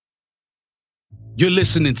You're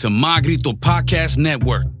listening to My Grito Podcast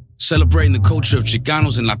Network, celebrating the culture of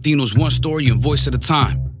Chicanos and Latinos one story and voice at a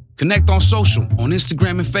time. Connect on social, on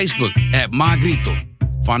Instagram and Facebook at My Grito.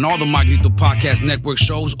 Find all the My Grito Podcast Network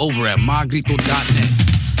shows over at mygrito.net.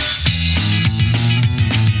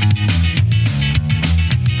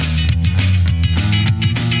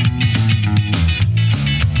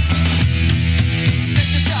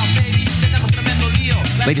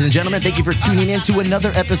 Ladies and gentlemen, thank you for tuning in to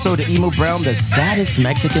another episode of Emo Brown, the saddest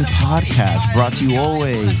Mexican podcast, brought to you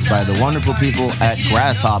always by the wonderful people at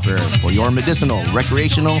Grasshopper for your medicinal,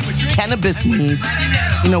 recreational, cannabis needs.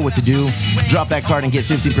 You know what to do. Drop that card and get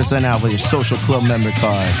 15% out with your social club member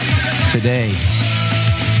card. Today,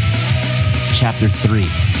 Chapter 3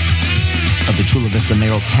 of the Chula Vista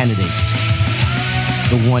mayoral candidates.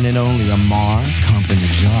 The one and only Amar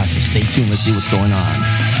Campa-Najjar. So stay tuned. Let's see what's going on.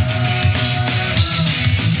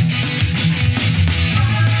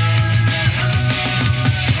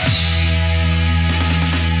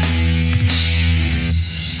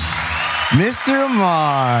 Mr.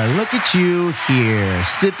 Amar, look at you here,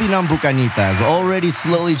 sipping on bucanitas, already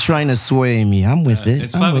slowly trying to sway me. I'm with it.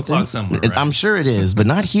 It's 5 o'clock somewhere, right? I'm sure it is, but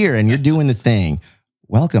not here, and you're doing the thing.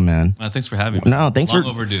 Welcome, man. Thanks for having me. No, thanks Long for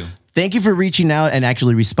overdue. Thank you for reaching out and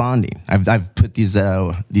actually responding. I've put these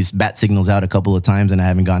bat signals out a couple of times, and I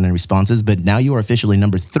haven't gotten any responses, but now you are officially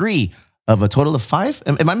number 3 of a total of 5.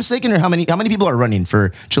 Am I mistaken, or how many people are running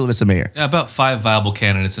for Chula Vista mayor? Yeah, about 5 viable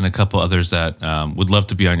candidates and a couple others that would love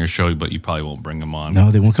to be on your show, but you probably won't bring them on.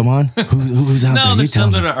 No, they won't come on? Who's out there? No, You there's tell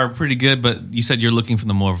some me. that are pretty good, but you said you're looking for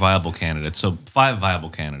the more viable candidates. So 5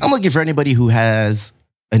 viable candidates. I'm looking for anybody who has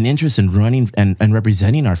an interest in running and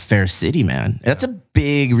representing our fair city, man. That's a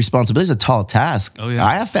big responsibility. It's a tall task. Oh, yeah.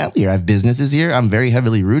 I have family here. I have businesses here. I'm very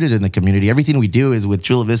heavily rooted in the community. Everything we do is with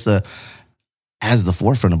Chula Vista as the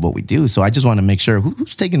forefront of what we do. So I just want to make sure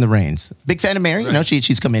who's taking the reins. Big fan of Mary. Right. You know,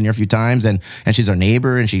 she's come in here a few times and she's our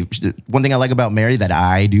neighbor. And one thing I like about Mary, that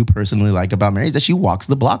I do personally like about Mary, is that she walks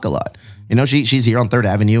the block a lot. You know, she's here on 3rd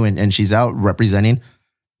Avenue and she's out representing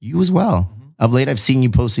you as well. Of late, I've seen you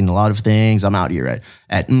posting a lot of things. I'm out here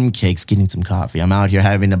at Cakes getting some coffee. I'm out here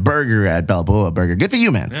having a burger at Balboa Burger. Good for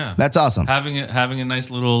you, man. Yeah. That's awesome. Having a nice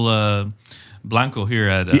little Blanco here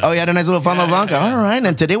at... you had a nice little Fama Blanca. Yeah. All right.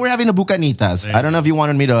 And today we're having a Bucanitas. I don't know if you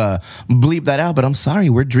wanted me to bleep that out, but I'm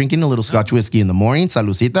sorry. We're drinking a little Scotch whiskey in the morning.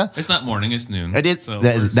 Salucita. It's not morning, it's noon. It is. So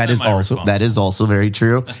that is also very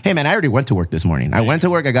true. Hey, man, I already went to work this morning. I went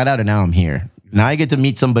to work, I got out, and now I'm here. Now I get to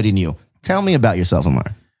meet somebody new. Tell me about yourself, Amar.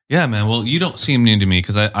 Yeah, man. Well, you don't seem new to me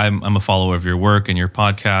because I'm a follower of your work and your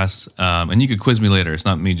podcasts. And you could quiz me later. It's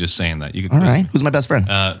not me just saying that. You could quiz right. me. Who's my best friend?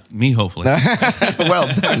 Me, hopefully.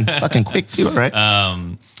 Well done. Fucking quick, too. All right.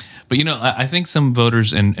 But, you know, I think some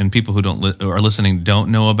voters and people who are listening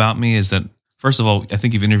don't know about me is that, first of all, I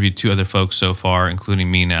think you've interviewed 2 other folks so far,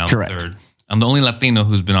 including me now. Correct. The 3rd. I'm the only Latino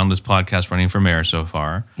who's been on this podcast running for mayor so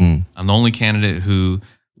far. I'm the only candidate who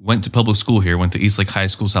went to public school here, went to Eastlake High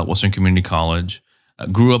School, Southwestern Community College.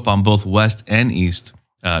 Grew up on both West and East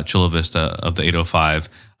Chula Vista of the 805.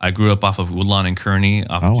 I grew up off of Woodlawn and Kearney,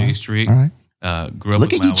 off of J Street. All right. Grew up.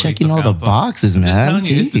 Look at you checking all the boxes, man. I'm just telling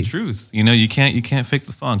you, it's the Gee. truth. You know, you can't fake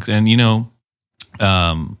the funk. And you know,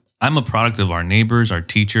 I'm a product of our neighbors, our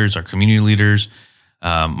teachers, our community leaders,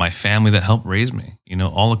 my family that helped raise me. You know,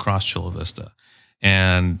 all across Chula Vista,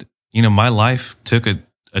 and you know, my life took a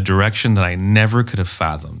direction that I never could have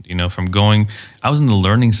fathomed, you know, I was in the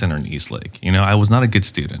learning center in Eastlake. You know, I was not a good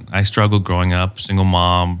student. I struggled growing up, single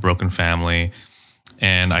mom, broken family,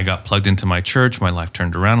 and I got plugged into my church. My life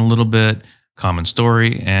turned around a little bit, common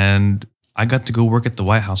story, and I got to go work at the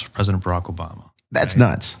White House for President Barack Obama. That's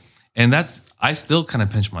nuts. And I still kind of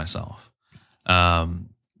pinch myself.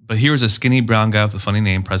 But here was a skinny brown guy with a funny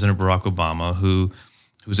name, President Barack Obama,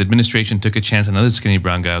 whose administration took a chance on another skinny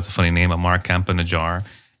brown guy with a funny name, Amar Campa-Najjar,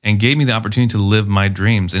 and gave me the opportunity to live my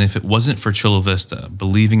dreams. And if it wasn't for Chula Vista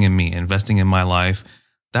believing in me, investing in my life,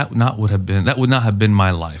 that would not have been my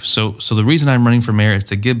life. So the reason I'm running for mayor is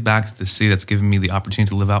to give back to the city that's given me the opportunity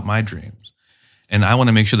to live out my dreams. And I want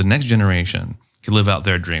to make sure the next generation can live out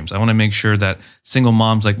their dreams. I want to make sure that single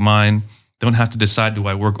moms like mine don't have to decide, do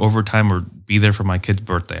I work overtime or be there for my kid's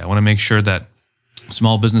birthday? I want to make sure that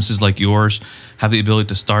small businesses like yours have the ability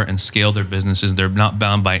to start and scale their businesses. They're not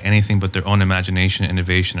bound by anything but their own imagination,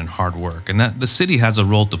 innovation, and hard work. And that the city has a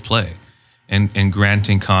role to play in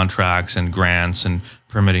granting contracts and grants and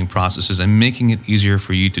permitting processes and making it easier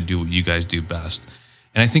for you to do what you guys do best.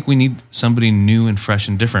 And I think we need somebody new and fresh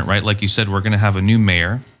and different, right? Like you said, we're going to have a new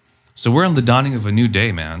mayor. So we're on the dawning of a new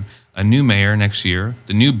day, man. A new mayor next year,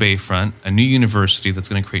 the new Bayfront, a new university that's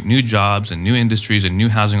going to create new jobs and new industries and new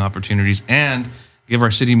housing opportunities and give our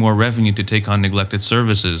city more revenue to take on neglected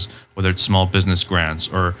services, whether it's small business grants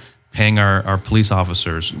or paying our police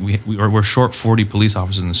officers. We're short 40 police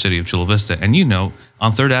officers in the city of Chula Vista. And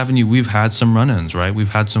on 3rd Avenue, we've had some run-ins, right?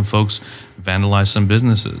 We've had some folks vandalize some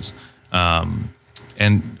businesses. And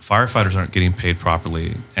firefighters aren't getting paid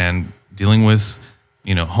properly. And dealing with,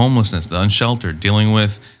 homelessness, the unsheltered, dealing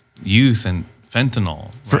with youth and fentanyl.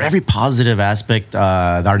 Right? For every positive aspect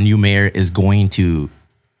our new mayor is going to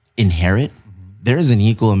inherit, there is an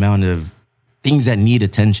equal amount of things that need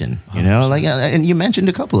attention, 100%. And you mentioned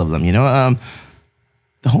a couple of them,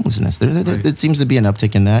 the homelessness. There seems to be an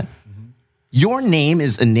uptick in that. Mm-hmm. Your name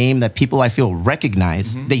is a name that people, I feel,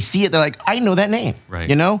 recognize. Mm-hmm. They see it, they're like, I know that name, right?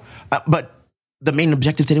 But the main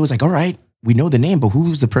objective today was like, all right, we know the name, but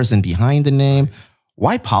who's the person behind the name? Right.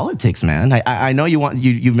 Why politics, man? I know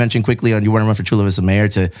you mentioned quickly on you want to run for Chula Vista mayor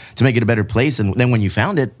to make it a better place, and then when you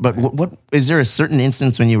found it, but what is there a certain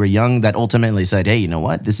instance when you were young that ultimately said, hey, you know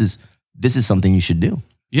what, this is something you should do?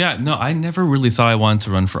 Yeah, no, I never really thought I wanted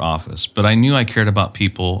to run for office, but I knew I cared about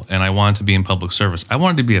people and I wanted to be in public service. I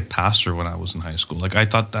wanted to be a pastor when I was in high school. Like, I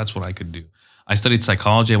thought that's what I could do. I studied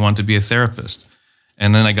psychology. I wanted to be a therapist.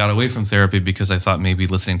 And then I got away from therapy because I thought maybe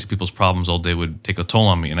listening to people's problems all day would take a toll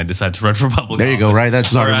on me. And I decided to run for public office. There you go, right?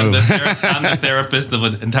 That's not a move. I'm the therapist of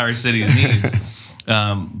an entire city's needs.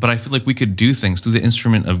 But I feel like we could do things through the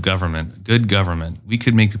instrument of government, good government. We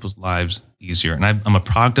could make people's lives easier. And I'm a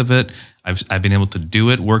product of it. I've been able to do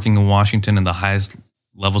it working in Washington in the highest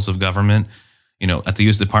levels of government. At the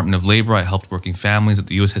U.S. Department of Labor, I helped working families. At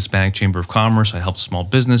the U.S. Hispanic Chamber of Commerce, I helped small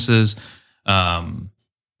businesses.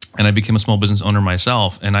 And I became a small business owner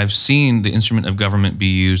myself. And I've seen the instrument of government be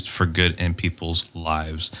used for good in people's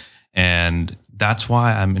lives. And that's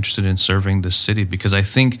why I'm interested in serving the city, because I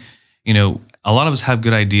think, a lot of us have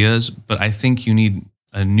good ideas, but I think you need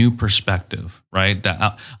a new perspective, right?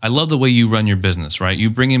 I love the way you run your business, right? You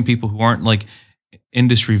bring in people who aren't like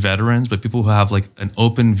industry veterans, but people who have like an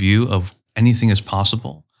open view of anything is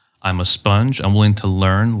possible. I'm a sponge. I'm willing to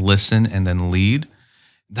learn, listen, and then lead.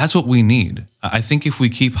 That's what we need. I think if we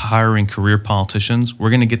keep hiring career politicians, we're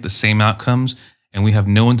going to get the same outcomes, and we have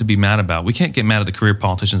no one to be mad about. We can't get mad at the career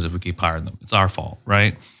politicians if we keep hiring them. It's our fault,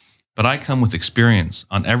 right? But I come with experience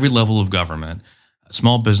on every level of government,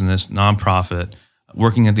 small business, nonprofit,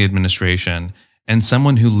 working at the administration, and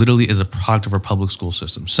someone who literally is a product of our public school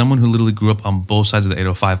system, someone who literally grew up on both sides of the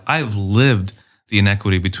 805. I've lived the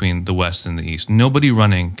inequity between the West and the East. Nobody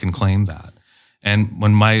running can claim that. And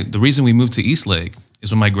the reason we moved to Eastlake is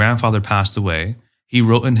when my grandfather passed away, he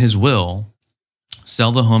wrote in his will,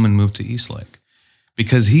 sell the home and move to Eastlake,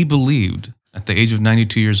 because he believed at the age of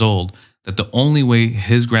 92 years old that the only way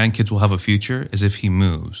his grandkids will have a future is if he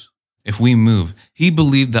moves. If we move. He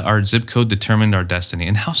believed that our zip code determined our destiny.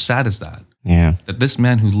 And how sad is that? Yeah. That this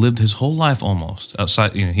man who lived his whole life almost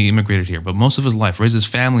outside, he immigrated here, but most of his life, raised his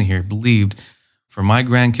family here, believed for my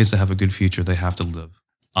grandkids to have a good future, they have to live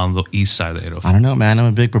on the east side of the 805. I don't know, man. I'm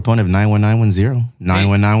a big proponent of 91910,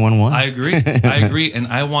 91911. I agree. And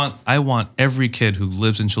I want every kid who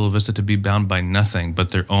lives in Chula Vista to be bound by nothing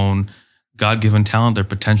but their own God-given talent, their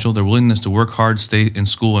potential, their willingness to work hard, stay in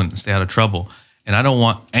school, and stay out of trouble. And I don't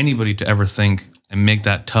want anybody to ever think and make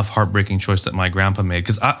that tough, heartbreaking choice that my grandpa made.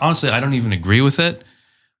 Because honestly, I don't even agree with it.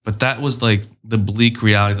 But that was like the bleak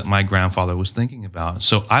reality that my grandfather was thinking about.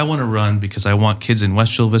 So I want to run because I want kids in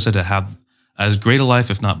West Chula Vista to have as great a life,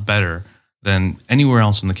 if not better, than anywhere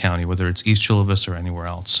else in the county, whether it's East Chula Vista or anywhere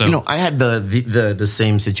else. So I had the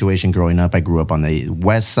same situation growing up. I grew up on the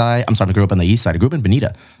west side. I grew up on the east side. I grew up in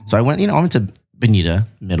Bonita. So I went to Bonita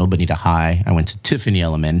Middle, Bonita High. I went to Tiffany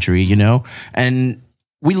Elementary, and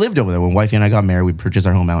we lived over there. When wifey and I got married, we purchased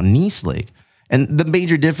our home out in Eastlake. And the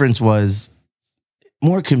major difference was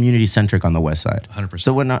more community-centric on the west side. 100%.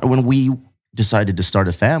 So when we decided to start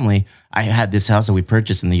a family, I had this house that we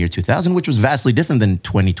purchased in the year 2000, which was vastly different than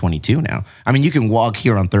 2022 now. I mean, you can walk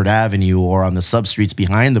here on 3rd Avenue or on the sub-streets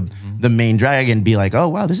behind the main drag and be like, oh,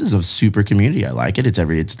 wow, this is a super community. I like it.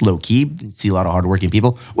 It's low-key. You see a lot of hardworking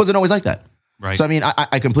people. Wasn't always like that. Right. So, I mean,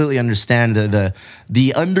 I completely understand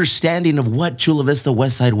the understanding of what Chula Vista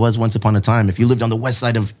West Side was once upon a time. If you lived on the west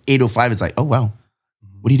side of 805, it's like, oh, wow,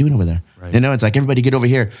 what are you doing over there? Right. It's like, everybody get over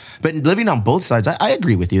here. But living on both sides, I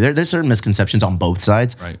agree with you. There's certain misconceptions on both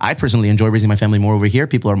sides. Right. I personally enjoy raising my family more over here.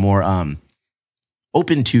 People are more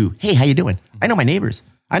open to, hey, how you doing? I know my neighbors.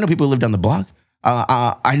 I know people who live down the block.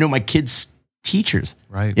 I know my kids' teachers.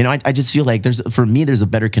 Right. I just feel like there's a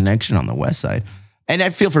better connection on the west side. And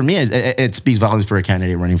I feel for me, it speaks volumes for a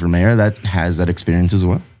candidate running for mayor that has that experience as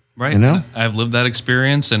well. Right. I've lived that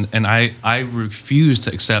experience, and I refuse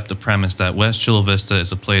to accept the premise that West Chula Vista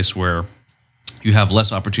is a place where you have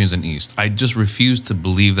less opportunities in the East. I just refuse to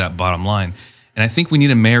believe that bottom line. And I think we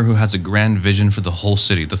need a mayor who has a grand vision for the whole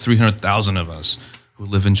city, the 300,000 of us who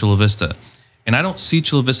live in Chula Vista. And I don't see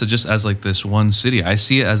Chula Vista just as like this one city. I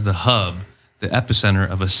see it as the hub, the epicenter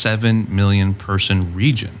of a 7 million person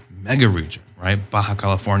region, mega region, right? Baja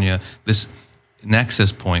California, this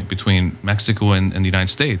nexus point between Mexico and the United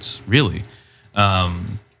States, really.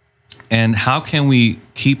 And how can we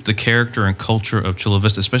keep the character and culture of Chula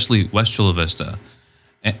Vista, especially West Chula Vista,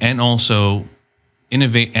 and also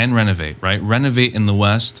innovate and renovate, right? Renovate in the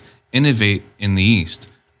West, innovate in the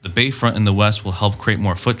East. The Bayfront in the West will help create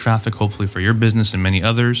more foot traffic, hopefully for your business and many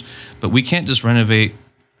others. But we can't just renovate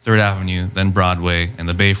 3rd Avenue, then Broadway, and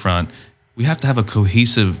the Bayfront. We have to have a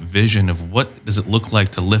cohesive vision of what does it look like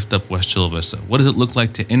to lift up West Chula Vista? What does it look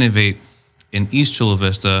like to innovate in East Chula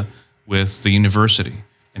Vista with the university?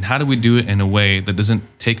 And how do we do it in a way that doesn't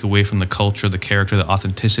take away from the culture, the character, the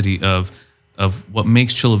authenticity of what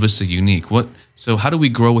makes Chula Vista unique? So how do we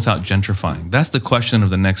grow without gentrifying? That's the question of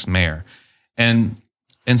the next mayor. And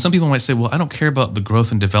some people might say, well, I don't care about the growth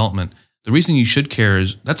and development. The reason you should care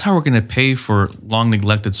is that's how we're going to pay for long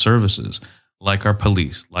neglected services like our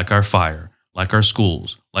police, like our fire, like our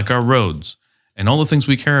schools, like our roads, and all the things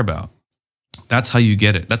we care about. That's how you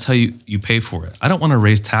get it. That's how you pay for it. I don't want to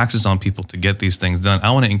raise taxes on people to get these things done.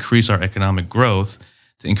 I want to increase our economic growth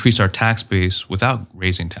to increase our tax base without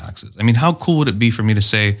raising taxes. I mean, how cool would it be for me to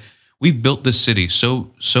say, we've built this city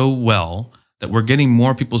so well that we're getting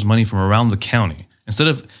more people's money from around the county. Instead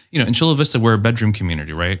of, in Chula Vista, we're a bedroom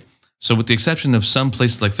community, right? So with the exception of some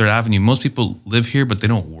places like 3rd Avenue, most people live here, but they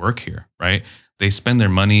don't work here, right? They spend their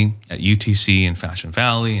money at UTC and Fashion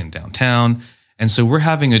Valley and downtown. And so we're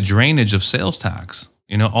having a drainage of sales tax.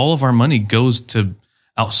 All of our money goes to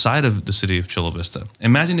outside of the city of Chula Vista.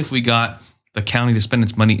 Imagine if we got the county to spend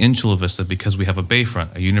its money in Chula Vista because we have a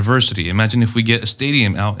Bayfront, a university. Imagine if we get a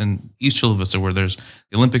stadium out in East Chula Vista where there's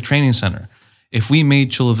the Olympic Training Center. If we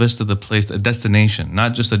made Chula Vista the place, a destination,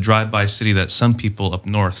 not just a drive-by city that some people up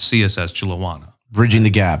north see us as Chulawana. Bridging the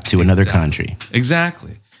gap to another country.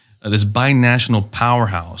 Exactly. This binational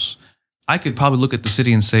powerhouse. I could probably look at the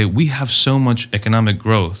city and say, we have so much economic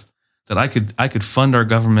growth that I could fund our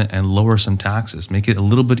government and lower some taxes, make it a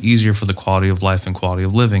little bit easier for the quality of life and quality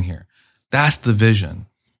of living here. That's the vision.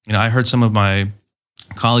 I heard some of my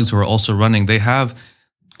colleagues who are also running, they have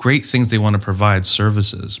great things they want to provide,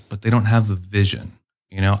 services, but they don't have the vision.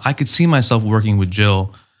 I could see myself working with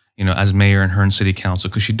Jill, as mayor and her in city council,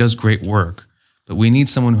 because she does great work. But we need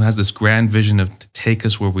someone who has this grand vision to take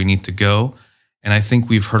us where we need to go. And I think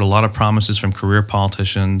we've heard a lot of promises from career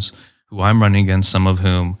politicians who I'm running against, some of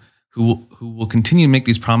whom who will continue to make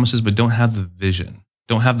these promises, but don't have the vision,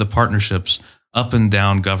 don't have the partnerships up and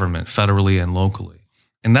down government, federally and locally.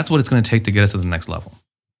 And that's what it's going to take to get us to the next level.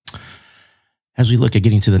 As we look at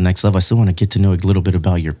getting to the next level, I still want to get to know a little bit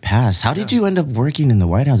about your past. How did you end up working in the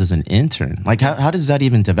White House as an intern? Like, how does that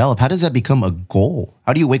even develop? How does that become a goal?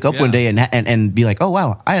 How do you wake up one day and be like, oh,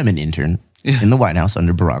 wow, I am an intern in the White House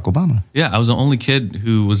under Barack Obama? Yeah, I was the only kid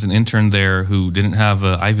who was an intern there who didn't have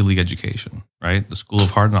an Ivy League education, right? The School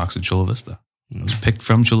of Hard Knocks at Chula Vista. I was picked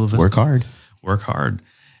from Chula Vista. Work hard.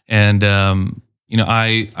 And,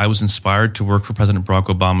 I was inspired to work for President Barack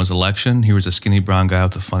Obama's election. He was a skinny brown guy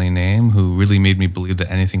with a funny name who really made me believe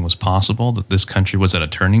that anything was possible, that this country was at a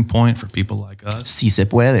turning point for people like us. Si se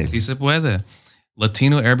puede. Si se puede.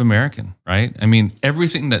 Latino, Arab American, right? I mean,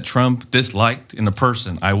 everything that Trump disliked in a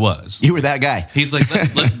person, I was. You were that guy. He's like,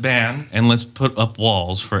 let's ban and let's put up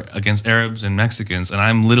walls against Arabs and Mexicans. And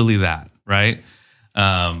I'm literally that, right?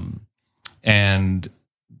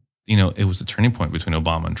 It was a turning point between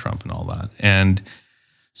Obama and Trump and all that. And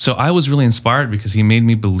so I was really inspired because he made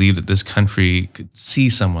me believe that this country could see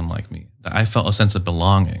someone like me, that I felt a sense of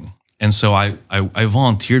belonging. And so I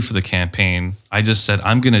volunteered for the campaign. I just said,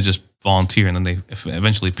 I'm going to just volunteer. And then they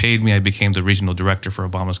eventually paid me. I became the regional director for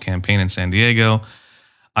Obama's campaign in San Diego.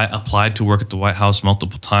 I applied to work at the White House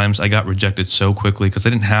multiple times. I got rejected so quickly because I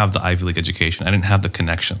didn't have the Ivy League education. I didn't have the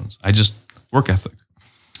connections. I just work ethic.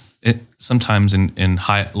 Sometimes in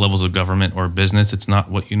high levels of government or business, it's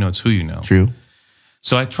not what you know, it's who you know. True.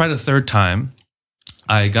 So I tried a third time.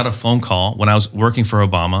 I got a phone call when I was working for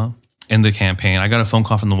Obama in the campaign. I got a phone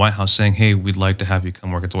call from the White House saying, "Hey, we'd like to have you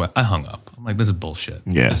come work at the White House." I hung up. I'm like, this is bullshit.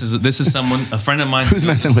 Yeah. This is someone, a friend of mine who's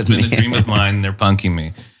messing with me. Been a dream of mine, and they're punking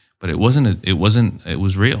me. But it was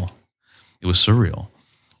real. It was surreal.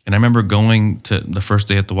 And I remember going to the first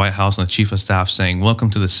day at the White House and the chief of staff saying,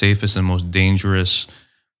 "Welcome to the safest and most dangerous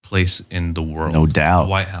place in the world." No doubt. The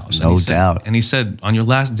White House. No doubt. And he said, on your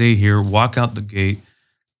last day here, walk out the gate,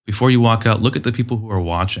 before you walk out, look at the people who are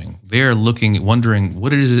watching. They are looking, wondering,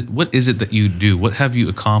 what is it that you do? What have you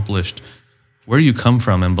accomplished? Where do you come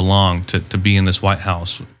from and belong to be in this White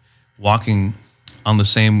House, walking on the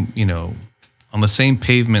same, on the same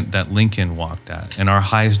pavement that Lincoln walked at, and our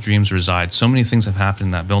highest dreams reside. So many things have happened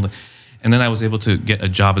in that building. And then I was able to get a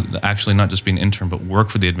job, actually not just be an intern, but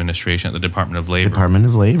work for the administration at the Department of Labor. Department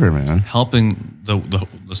of Labor, man. Helping the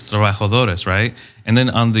trabajadores, right? And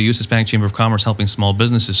then on the U.S. Hispanic Chamber of Commerce, helping small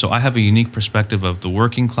businesses. So I have a unique perspective of the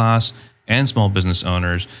working class and small business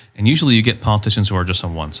owners. And usually you get politicians who are just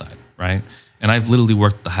on one side, right? And I've literally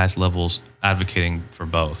worked at the highest levels advocating for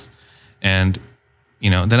both. And,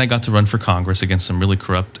 then I got to run for Congress against some really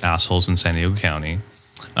corrupt assholes in San Diego County.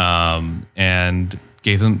 And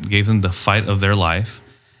gave them the fight of their life,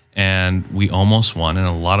 and we almost won. And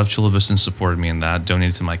a lot of Chula Vistans supported me in that,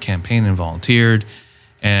 donated to my campaign and volunteered.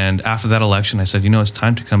 And after that election, I said, it's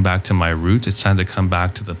time to come back to my roots. It's time to come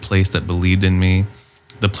back to the place that believed in me,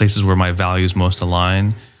 the places where my values most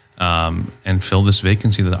align, and fill this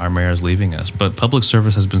vacancy that our mayor is leaving us. But public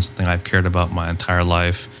service has been something I've cared about my entire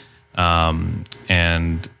life,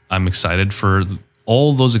 and I'm excited for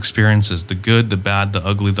all those experiences, the good, the bad, the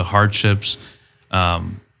ugly, the hardships.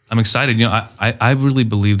 I'm excited. I really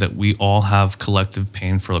believe that we all have collective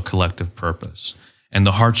pain for a collective purpose, and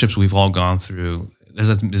the hardships we've all gone through,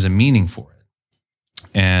 there's a meaning for it.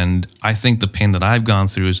 And I think the pain that I've gone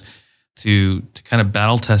through is to kind of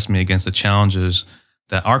battle test me against the challenges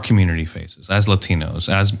that our community faces as Latinos,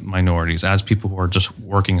 as minorities, as people who are just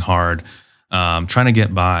working hard, trying to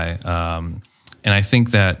get by. And I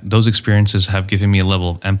think that those experiences have given me a level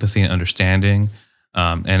of empathy and understanding,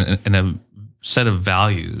 and a set of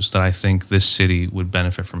values that I think this city would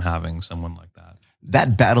benefit from having someone like that.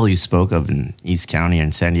 That battle you spoke of in East County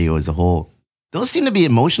and San Diego as a whole, those seem to be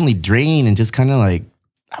emotionally drained and just kind of like,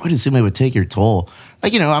 I would assume it would take your toll.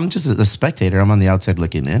 Like, I'm just a spectator. I'm on the outside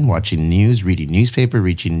looking in, watching news, reading newspaper,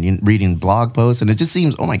 reading blog posts. And it just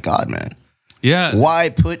seems, oh my God, man. Yeah. Why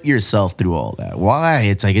put yourself through all that? Why?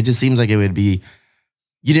 It's like, it just seems like it would be,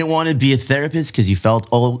 you didn't want to be a therapist because you felt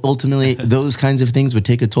ultimately those kinds of things would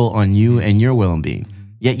take a toll on you and your well-being.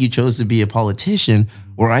 Yet you chose to be a politician,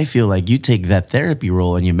 where I feel like you take that therapy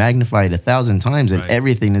role and you magnify it 1,000 times, and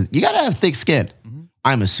everything is, you got to have thick skin.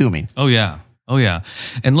 I'm assuming. Oh yeah.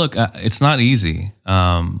 And look, it's not easy.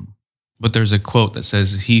 But there's a quote that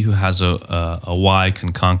says, "He who has a why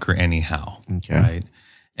can conquer anyhow." Okay. Right.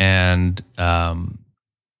 And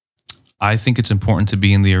I think it's important to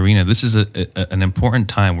be in the arena. This is an important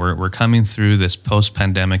time. We're coming through this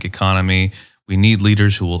post-pandemic economy. We need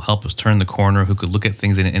leaders who will help us turn the corner, who could look at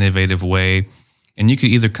things in an innovative way. And you could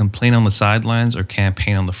either complain on the sidelines or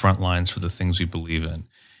campaign on the front lines for the things we believe in.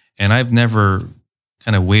 And I've never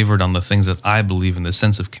kind of wavered on the things that I believe in, the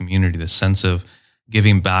sense of community, the sense of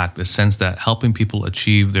giving back, the sense that helping people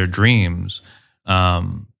achieve their dreams.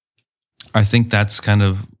 I think that's kind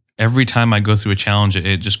of, every time I go through a challenge,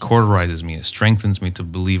 it just cauterizes me. It strengthens me to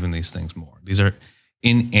believe in these things more. These are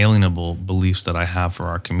inalienable beliefs that I have for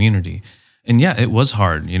our community. And yeah, it was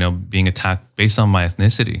hard, being attacked based on my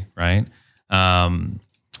ethnicity, right?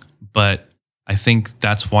 But I think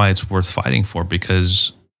that's why it's worth fighting for,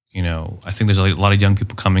 because, I think there's a lot of young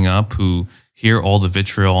people coming up who hear all the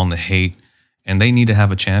vitriol and the hate, and they need to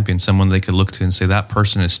have a champion, someone they could look to and say, that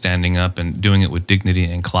person is standing up and doing it with dignity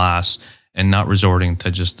and class, and not resorting to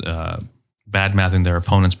just bad-mouthing their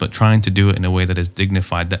opponents, but trying to do it in a way that is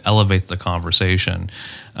dignified, that elevates the conversation,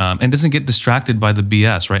 and doesn't get distracted by the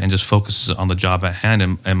BS, right? And just focuses on the job at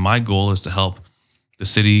hand. And my goal is to help the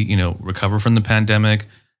city, recover from the pandemic,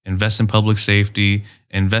 invest in public safety,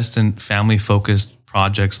 invest in family-focused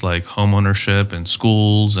projects like home ownership and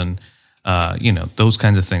schools and, those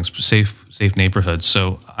kinds of things, safe neighborhoods.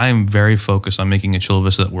 So I am very focused on making a Chula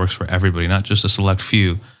Vista that works for everybody, not just a select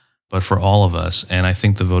few, but for all of us. And I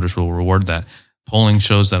think the voters will reward that. Polling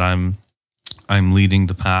shows that I'm leading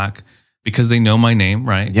the pack because they know my name,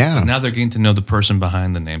 right? Yeah. But now they're getting to know the person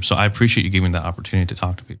behind the name. So I appreciate you giving me that opportunity to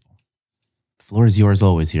talk to people. The floor is yours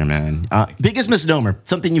always here, man. Biggest misnomer,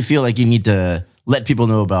 something you feel like you need to let people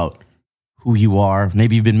know about who you are.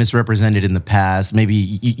 Maybe you've been misrepresented in the past.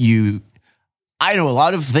 Maybe I know a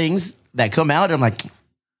lot of things that come out. I'm like,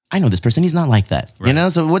 I know this person. He's not like that.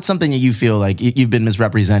 Right. So what's something that you feel like you've been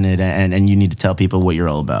misrepresented and you need to tell people what you're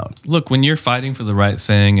all about? Look, when you're fighting for the right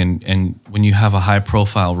thing and when you have a high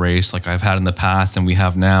profile race like I've had in the past and we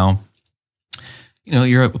have now,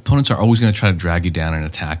 your opponents are always going to try to drag you down and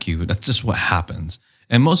attack you. That's just what happens.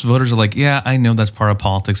 And most voters are like, yeah, I know that's part of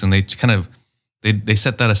politics. And they kind of, they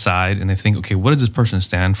set that aside and they think, okay, what does this person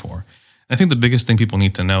stand for? And I think the biggest thing people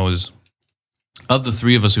need to know is of the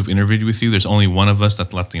three of us who've interviewed with you, there's only one of us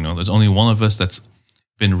that's Latino. There's only one of us that's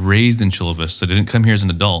been raised in Chula Vista, didn't come here as an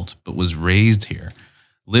adult, but was raised here,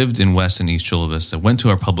 lived in West and East Chula Vista, went to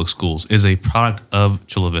our public schools, is a product of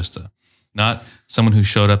Chula Vista. Not someone who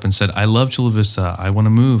showed up and said, I love Chula Vista, I want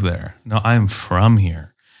to move there. No, I'm from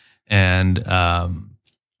here. And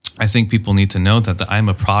I think people need to know that I'm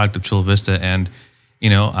a product of Chula Vista. And,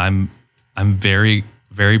 I'm very,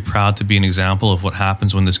 very proud to be an example of what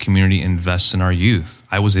happens when this community invests in our youth.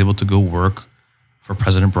 I was able to go work for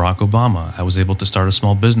President Barack Obama. I was able to start a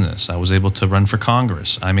small business. I was able to run for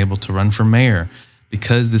Congress. I'm able to run for mayor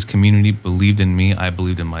because this community believed in me. I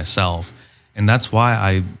believed in myself. And that's why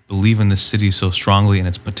I believe in this city so strongly and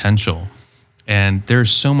its potential. And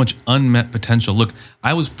there's so much unmet potential. Look,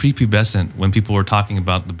 I was prepubescent when people were talking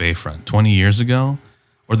about the Bayfront 20 years ago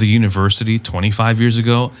or the university 25 years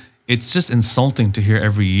ago. It's just insulting to hear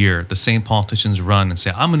every year the same politicians run and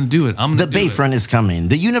say, I'm going to do it. I'm going to do it. The Bayfront is coming.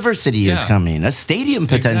 The university is coming. A stadium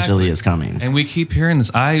potentially is coming. And we keep hearing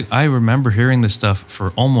this. I remember hearing this stuff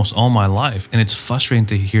for almost all my life. And it's frustrating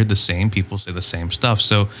to hear the same people say the same stuff.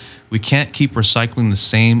 So we can't keep recycling the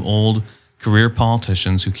same old career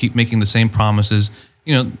politicians who keep making the same promises.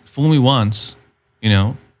 Fool me once,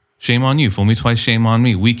 shame on you. Fool me twice, shame on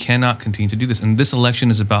me. We cannot continue to do this. And this election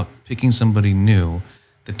is about picking somebody new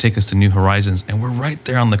to take us to new horizons. And we're right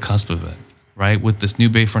there on the cusp of it, right? With this new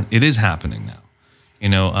Bayfront, it is happening now,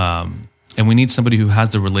 and we need somebody who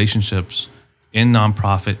has the relationships in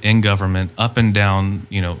nonprofit, in government, up and down,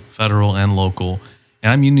 federal and local.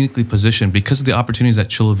 And I'm uniquely positioned because of the opportunities that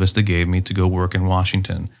Chula Vista gave me to go work in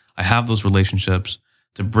Washington. I have those relationships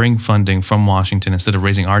to bring funding from Washington instead of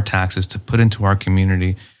raising our taxes to put into our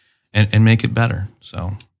community and make it better.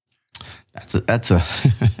 So that's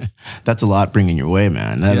a lot bringing your way,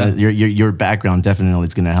 man. Your background definitely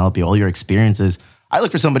is going to help you. All your experiences. I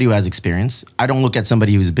look for somebody who has experience. I don't look at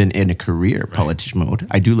somebody who's been in a career politician mode.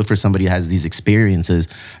 I do look for somebody who has these experiences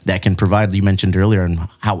that can provide. You mentioned earlier on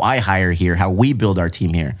how I hire here, how we build our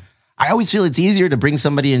team here. I always feel it's easier to bring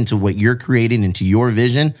somebody into what you're creating, into your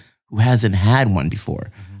vision, who hasn't had one before.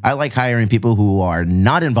 Mm-hmm. I like hiring people who are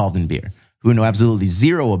not involved in beer, who know absolutely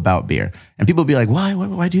zero about beer. And people be like,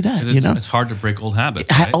 why do that? It's hard to break old habits.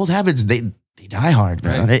 Right? Old habits, they die hard,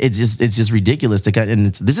 man. Right. It's just ridiculous to cut. And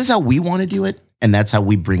this is how we want to do it. And that's how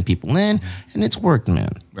we bring people in. And it's worked, man.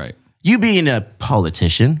 Right. You being a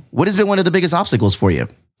politician, what has been one of the biggest obstacles for you?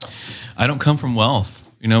 I don't come from wealth.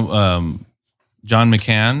 John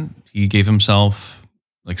McCann, he gave himself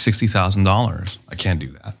like $60,000. I can't do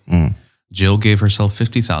that. Mm. Jill gave herself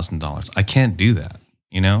 $50,000. I can't do that,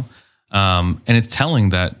 And it's telling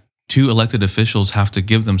that two elected officials have to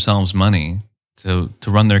give themselves money to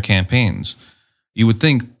run their campaigns. You would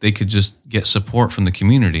think they could just get support from the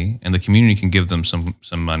community and the community can give them some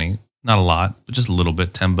money. Not a lot, but just a little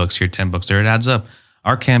bit, $10 here, $10 there. It adds up.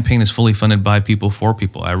 Our campaign is fully funded by people for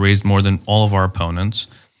people. I raised more than all of our opponents.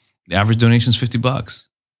 The average donation is $50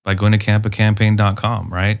 by going to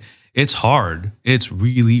campacampaign.com, right? It's hard. It's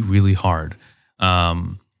really, really hard.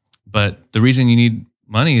 But the reason you need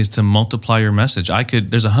money is to multiply your message.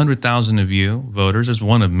 There's 100,000 of you voters. There's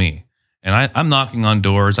one of me. And I'm knocking on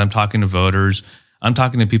doors. I'm talking to voters. I'm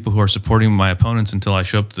talking to people who are supporting my opponents until I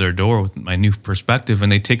show up to their door with my new perspective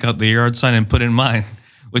and they take out the yard sign and put in mine,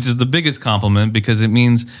 which is the biggest compliment because it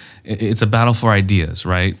means it's a battle for ideas,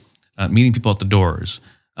 right? Meeting people at the doors.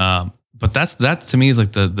 But that to me is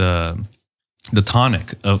like the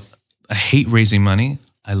tonic of. I hate raising money.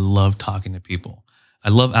 I love talking to people. I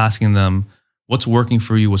love asking them what's working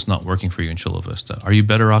for you, what's not working for you in Chula Vista. Are you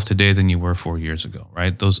better off today than you were 4 years ago?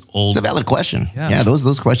 Right? Those old. It's a valid question. Yeah,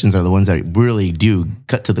 those questions are the ones that really do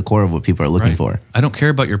cut to the core of what people are looking for. I don't care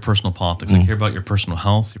about your personal politics. I care about your personal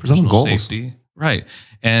health, your personal goals. Safety. Right.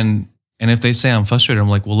 And if they say I'm frustrated, I'm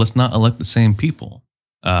like, well, let's not elect the same people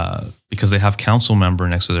because they have council member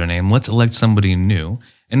next to their name. Let's elect somebody new.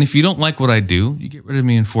 And if you don't like what I do, you get rid of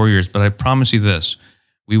me in 4 years. But I promise you this,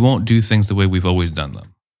 we won't do things the way we've always done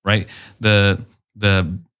them, right? The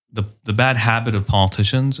bad habit of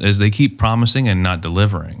politicians is they keep promising and not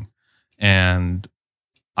delivering. And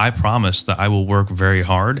I promise that I will work very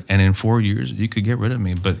hard. And in 4 years, you could get rid of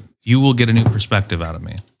me, but you will get a new perspective out of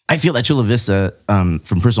me. I feel that Chula Vista,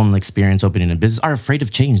 from personal experience opening a business, are afraid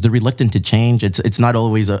of change. They're reluctant to change. It's not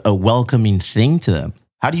always a welcoming thing to them.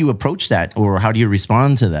 How do you approach that, or how do you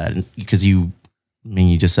respond to that? Because you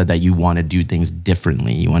just said that you want to do things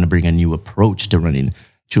differently. You want to bring a new approach to running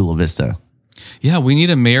Chula Vista. Yeah, we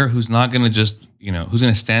need a mayor who's not going to just, who's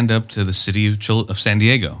going to stand up to the city of San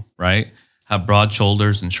Diego, right? Have broad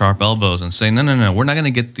shoulders and sharp elbows and say, no, we're not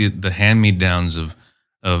going to get the hand-me-downs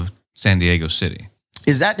of San Diego City.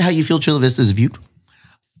 Is that how you feel Chula Vista is viewed?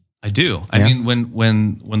 I do. I mean,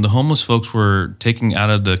 when the homeless folks were taken out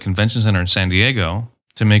of the convention center in San Diego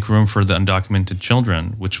to make room for the undocumented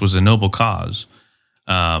children, which was a noble cause,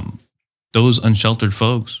 those unsheltered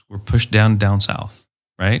folks were pushed down south,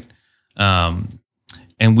 right?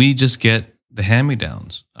 And we just get the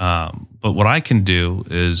hand-me-downs. But what I can do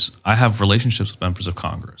is I have relationships with members of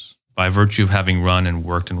Congress by virtue of having run and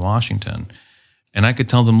worked in Washington. And I could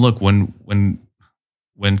tell them, look,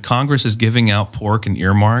 when Congress is giving out pork and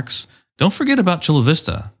earmarks, don't forget about Chula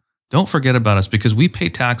Vista. Don't forget about us, because we pay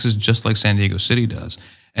taxes just like San Diego City does.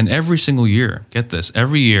 And every single year, get this,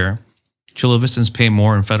 every year, Chula Vistans pay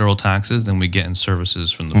more in federal taxes than we get in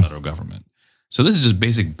services from the federal government. So this is just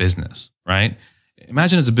basic business, right?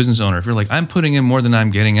 Imagine as a business owner, if you're like, I'm putting in more than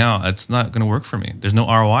I'm getting out, it's not going to work for me. There's no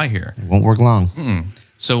ROI here. It won't work long.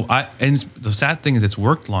 So and the sad thing is it's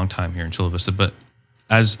worked a long time here in Chula Vista, but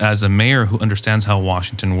as a mayor who understands how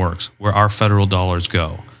Washington works, where our federal dollars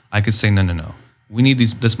go, I could say, no. We need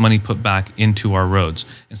this money put back into our roads.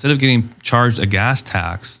 Instead of getting charged a gas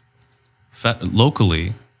tax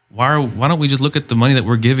locally, why don't we just look at the money that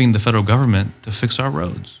we're giving the federal government to fix our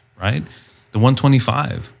roads, right? The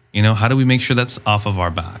 125, how do we make sure that's off of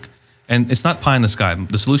our back? And it's not pie in the sky.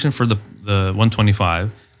 The solution for the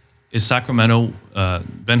 125 is Sacramento,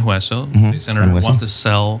 Ben Hueso, the senator, wants to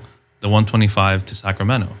sell the 125 to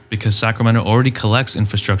Sacramento, because Sacramento already collects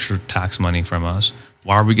infrastructure tax money from us.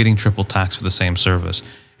 Why are we getting triple tax for the same service?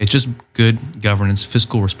 It's just good governance,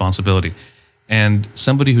 fiscal responsibility. And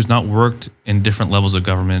somebody who's not worked in different levels of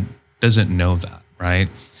government doesn't know that, right?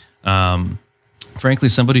 Frankly,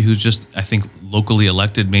 somebody who's just, I think, locally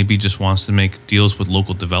elected maybe just wants to make deals with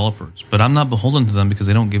local developers. But I'm not beholden to them because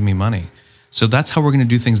they don't give me money. So that's how we're going to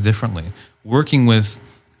do things differently. Working with,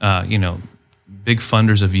 big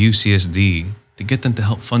funders of UCSD to get them to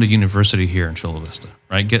help fund a university here in Chula Vista,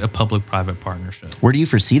 right? Get a public-private partnership. Where do you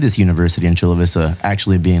foresee this university in Chula Vista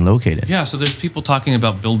actually being located? Yeah, so there's people talking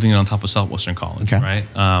about building it on top of Southwestern College, right?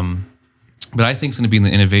 But I think it's going to be in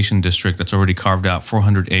the Innovation District that's already carved out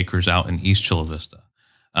 400 acres out in East Chula Vista.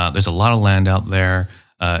 There's a lot of land out there.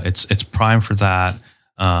 It's prime for that.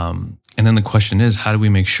 And then the question is, how do we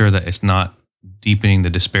make sure that it's not deepening the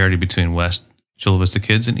disparity between West Chula Vista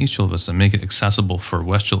kids and East Chula Vista, make it accessible for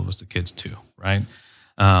West Chula Vista kids too, right?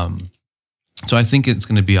 So I think it's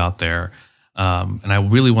going to be out there. And I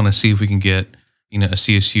really want to see if we can get, a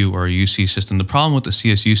CSU or a UC system. The problem with the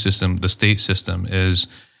CSU system, the state system, is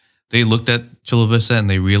they looked at Chula Vista and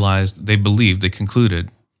they concluded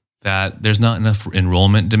that there's not enough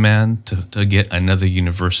enrollment demand to get another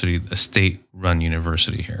university, a state-run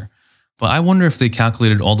university here. But I wonder if they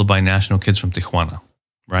calculated all the binational kids from Tijuana,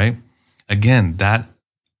 right? Again, that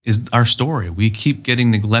is our story. We keep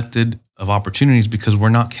getting neglected of opportunities because we're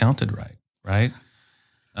not counted right?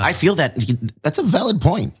 I feel that's a valid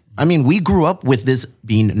point. I mean, we grew up with this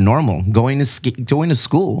being normal, going to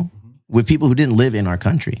school with people who didn't live in our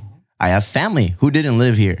country. I have family who didn't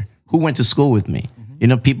live here, who went to school with me.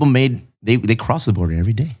 People they cross the border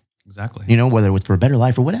every day. Exactly. Whether it's for a better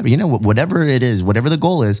life or whatever, whatever it is, whatever the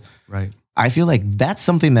goal is. Right. I feel like that's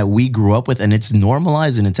something that we grew up with, and it's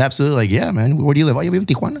normalized, and it's absolutely like, yeah, man, where do you live? Oh, you live in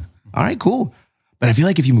Tijuana? All right, cool. But I feel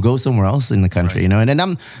like if you go somewhere else in the country, and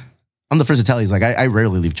I'm the first to tell you, I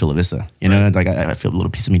rarely leave Chula Vista. Like I feel a little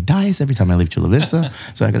piece of me dies every time I leave Chula Vista.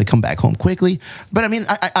 So I got to come back home quickly. But I mean,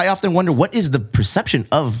 I often wonder, what is the perception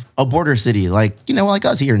of a border city? Like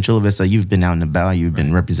us here in Chula Vista, you've been out and about, you've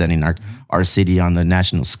been representing our city on the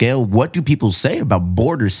national scale. What do people say about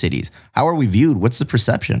border cities? How are we viewed? What's the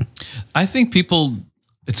perception? I think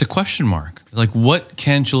it's a question mark. Like, what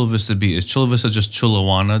can Chula Vista be? Is Chula Vista just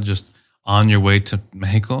Chulawana, just on your way to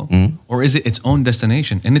Mexico? Or is it its own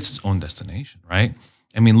destination? And it's its own destination, right?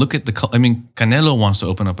 I mean, look at Canelo wants to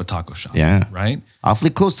open up a taco shop. Yeah. Right?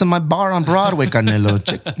 Awfully close to my bar on Broadway, Canelo.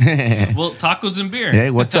 Well, tacos and beer.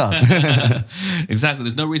 Hey, what's up? Exactly.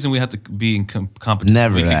 There's no reason we have to be in competition.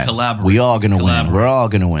 Never. We can collaborate. We all going to win. We're all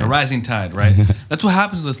going to win. A rising tide, right? That's what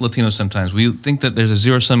happens with Latinos sometimes. We think that there's a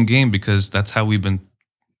zero-sum game because that's how we've been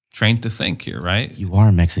trained to think here, right? You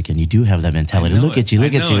are Mexican. You do have that mentality. Look at you. No,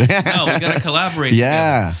 we got to collaborate.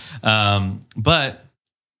 Yeah. But,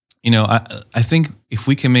 I think if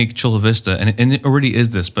we can make Chula Vista, and it already is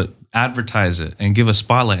this, but advertise it and give a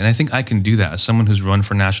spotlight. And I think I can do that as someone who's run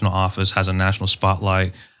for national office, has a national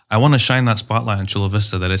spotlight. I want to shine that spotlight on Chula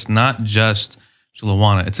Vista, that it's not just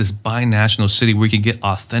Chulawana. It's this binational city where you can get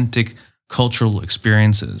authentic cultural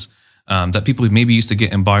experiences. That people maybe used to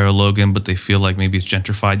get in Barrio Logan, but they feel like maybe it's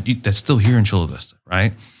gentrified. That's still here in Chula Vista,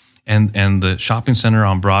 right? And the shopping center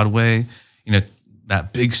on Broadway,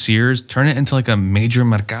 that big Sears, turn it into like a major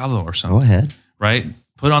mercado or something. Go ahead. Right?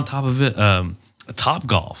 Put on top of it a Top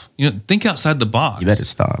Golf. Think outside the box. You better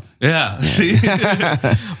stop. Yeah. See?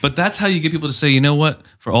 But that's how you get people to say, you know what?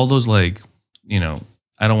 For all those I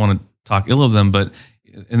don't want to talk ill of them, but,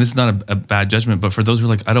 and this is not a bad judgment, but for those who are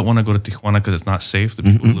like, I don't want to go to Tijuana because it's not safe. The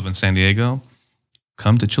people who live in San Diego,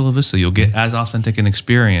 come to Chula Vista. You'll get as authentic an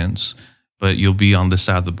experience, but you'll be on this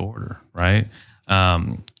side of the border, right?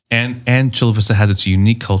 And Chula Vista has its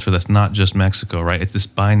unique culture that's not just Mexico, right? It's this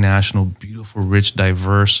binational, beautiful, rich,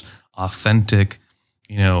 diverse, authentic,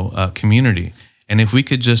 community. And if we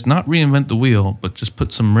could just not reinvent the wheel, but just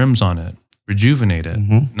put some rims on it, rejuvenate it,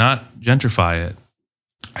 not gentrify it,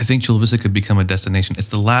 I think Chula Vista could become a destination. It's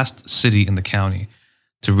the last city in the county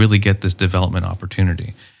to really get this development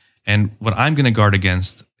opportunity. And what I'm going to guard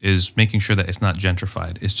against is making sure that it's not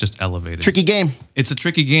gentrified. It's just elevated. Tricky game. It's a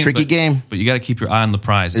tricky game. But you got to keep your eye on the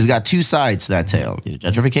prize. It's got two sides to that tail.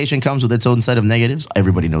 Gentrification comes with its own set of negatives.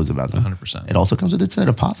 Everybody knows about them. 100%. It also comes with its set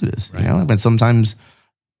of positives. Right. But sometimes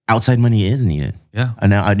outside money is needed. Yeah.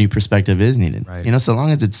 A new perspective is needed. Right. So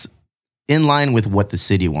long as it's in line with what the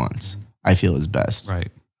city wants, I feel is best. Right.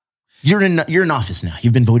 You're in office now.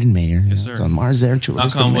 You've been voted mayor. Yes, sir. It's on Mars there. Chula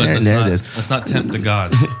Vista mayor. There it is. Let's not tempt the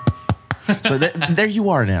God. So there you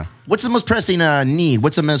are now. What's the most pressing need?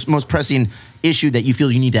 What's the most pressing issue that you feel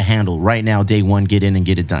you need to handle right now, day one, get in and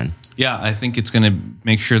get it done? Yeah, I think it's going to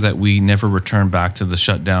make sure that we never return back to the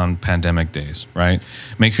shutdown pandemic days, right?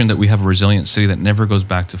 Make sure that we have a resilient city that never goes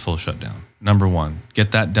back to full shutdown. Number one,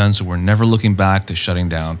 get that done so we're never looking back to shutting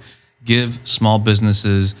down. Give small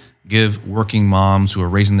businesses, give working moms who are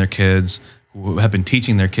raising their kids, who have been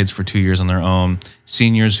teaching their kids for 2 years on their own,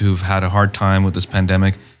 seniors who've had a hard time with this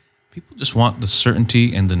pandemic. People just want the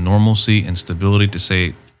certainty and the normalcy and stability to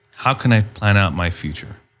say, how can I plan out my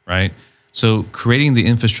future, right? So creating the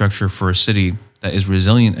infrastructure for a city that is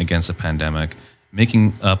resilient against a pandemic,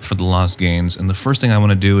 making up for the lost gains. And the first thing I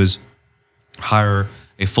want to do is hire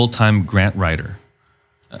a full-time grant writer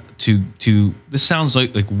to this sounds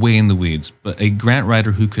like way in the weeds, but a grant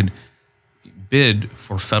writer who could bid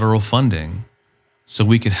for federal funding so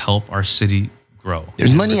we could help our city grow.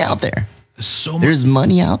 There's money out there. There's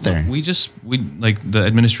money out there. We the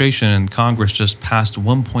administration and Congress just passed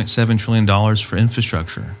 $1.7 trillion for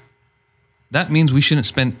infrastructure. That means we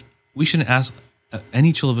shouldn't ask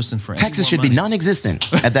any Chula Vistan for Texas should money. Be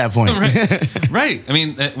non-existent at that point. Right. I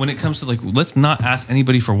mean, when it comes to let's not ask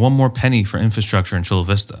anybody for one more penny for infrastructure in Chula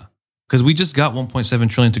Vista because we just got $1.7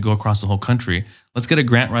 trillion to go across the whole country. Let's get a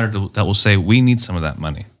grant writer that will say we need some of that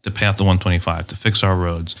money to pay out the 125, to fix our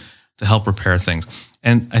roads, to help repair things.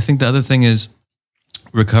 And I think the other thing is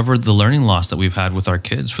recover the learning loss that we've had with our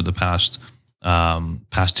kids for the past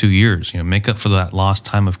 2 years. Make up for that lost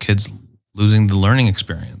time of kids losing the learning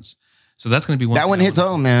experience. So that's going to be one. That one hits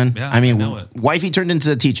home, man. Yeah, I mean, wifey turned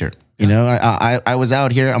into a teacher. I was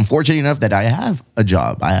out here. I'm fortunate enough that I have a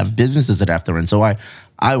job. I have businesses that I have to run. So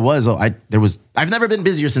I've never been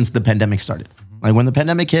busier since the pandemic started. Like when the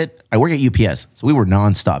pandemic hit, I work at UPS. So we were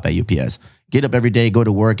nonstop at UPS. Get up every day, go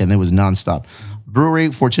to work, and it was nonstop.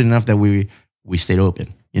 Brewery, fortunate enough that we stayed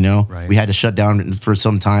open. Right. We had to shut down for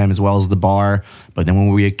some time as well as the bar. But then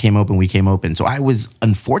when we came open. So I was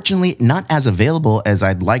unfortunately not as available as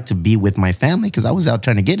I'd like to be with my family because I was out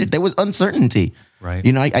trying to get it. There was uncertainty. Right.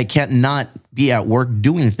 I can't not be at work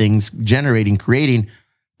doing things, generating, creating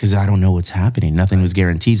because I don't know what's happening. Nothing was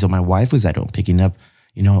guaranteed. So my wife was at home picking up,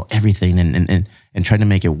 everything and trying to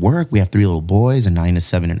make it work. We have 3 little boys, a 9, a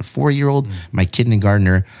 7, and a 4-year-old. My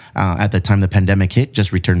kindergartner, at the time the pandemic hit,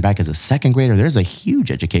 just returned back as a 2nd grader. There's a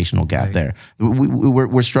huge educational gap there.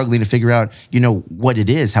 We're struggling to figure out, what it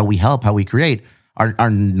is, how we help, how we create. Our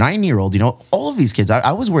 9-year-old, all of these kids,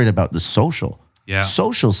 I was worried about the social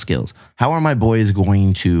skills. How are my boys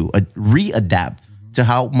going to readapt to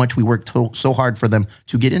how much we worked so hard for them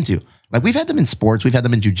to get into? Like we've had them in sports, we've had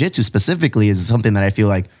them in jiu-jitsu specifically is something that I feel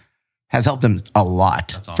like has helped them a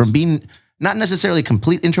lot from being not necessarily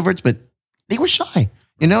complete introverts, but they were shy,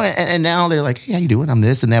 and now they're like, hey, how you doing? I'm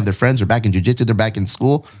this. And they have their friends, they're back in jiu-jitsu, they're back in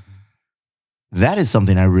school. That is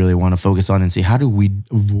something I really want to focus on and see how do we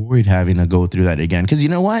avoid having to go through that again? Because you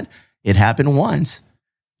know what? It happened once.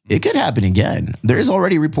 It could happen again. There's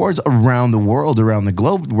already reports around the world, around the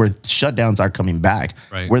globe, where shutdowns are coming back,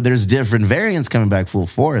 where there's different variants coming back full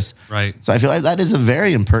force. Right. So I feel like that is a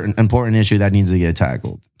very important issue that needs to get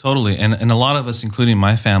tackled. Totally. And a lot of us, including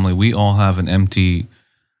my family, we all have an empty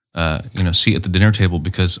seat at the dinner table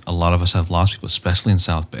because a lot of us have lost people, especially in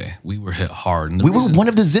South Bay. We were hit hard. And we were one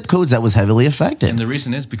of the zip codes that was heavily affected. And the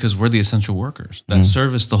reason is because we're the essential workers that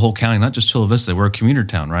service the whole county, not just Chula Vista. We're a commuter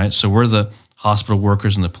town, right? So we're the hospital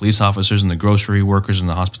workers and the police officers and the grocery workers and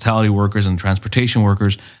the hospitality workers and transportation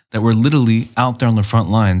workers that were literally out there on the front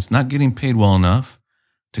lines, not getting paid well enough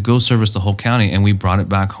to go service the whole county. And we brought it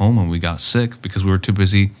back home when we got sick because we were too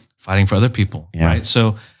busy fighting for other people, right?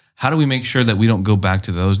 So how do we make sure that we don't go back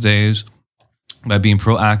to those days? By being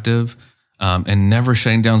proactive and never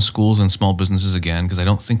shutting down schools and small businesses again, because I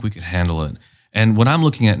don't think we could handle it. And what I'm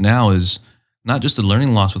looking at now is not just the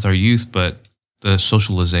learning loss with our youth, but the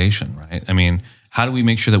socialization, right? I mean, how do we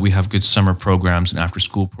make sure that we have good summer programs and after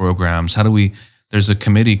school programs? There's a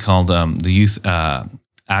committee called the Youth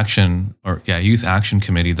Action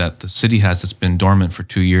Committee that the city has that's been dormant for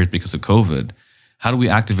 2 years because of COVID. How do we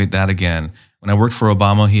activate that again? When I worked for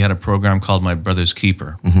Obama, he had a program called My Brother's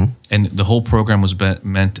Keeper. And the whole program was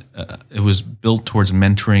it was built towards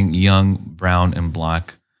mentoring young brown and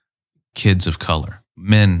black kids of color,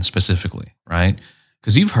 men specifically, right?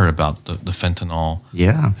 Because you've heard about the fentanyl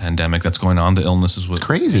pandemic that's going on, the illnesses with it's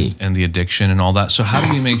crazy. And the addiction and all that. So how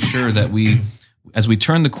do we make sure that as we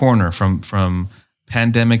turn the corner from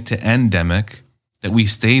pandemic to endemic, that we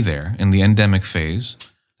stay there in the endemic phase,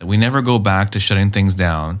 that we never go back to shutting things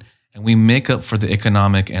down, and we make up for the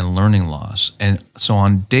economic and learning loss. And so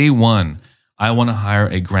on day one, I want to hire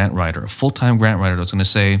a grant writer, a full-time grant writer that's going to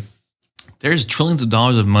say, there's trillions of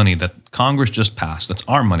dollars of money that Congress just passed. That's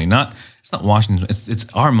our money, it's not Washington. It's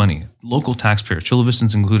our money, local taxpayers, Chula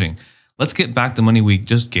Vistans including. Let's get back the money we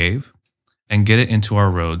just gave and get it into our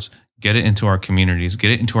roads, get it into our communities,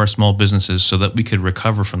 get it into our small businesses so that we could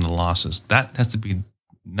recover from the losses. That has to be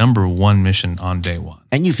number one mission on day one.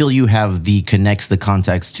 And you feel you have the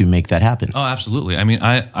contacts to make that happen? Oh, absolutely. I mean,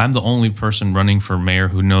 I'm the only person running for mayor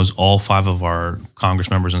who knows all 5 of our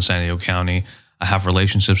Congress members in San Diego County. I have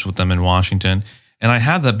relationships with them in Washington. And I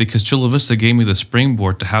have that because Chula Vista gave me the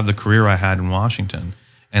springboard to have the career I had in Washington.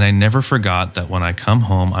 And I never forgot that when I come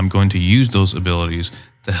home, I'm going to use those abilities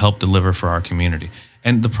to help deliver for our community.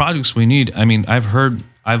 And the projects we need, I mean,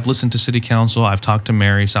 I've listened to city council, I've talked to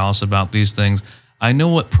Mary Salas about these things. I know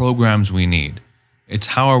what programs we need. It's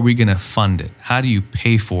how are we going to fund it? How do you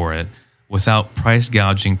pay for it without price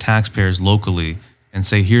gouging taxpayers locally and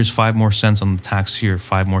say, here's 5 more cents on the tax here,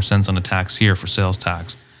 5 more cents on the tax here for sales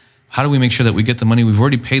tax? How do we make sure that we get the money we've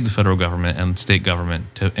already paid the federal government and state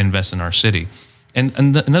government to invest in our city? And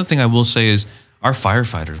another thing I will say is our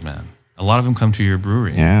firefighters, man, a lot of them come to your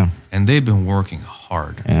brewery. Yeah. And they've been working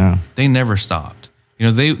hard. Yeah. They never stopped. You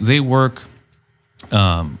know, they work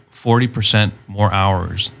 40% more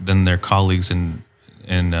hours than their colleagues in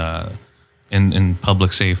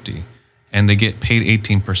public safety, and they get paid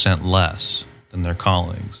 18% less than their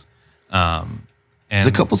colleagues. And there's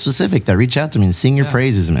a couple specific that reach out to me and sing your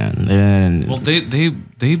praises, man. And well,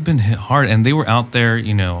 they've been hit hard, and they were out there,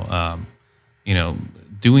 doing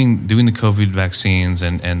the COVID vaccines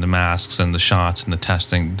and the masks and the shots and the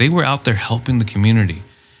testing. They were out there helping the community,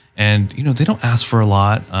 and they don't ask for a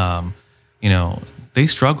lot. They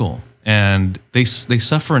struggle and they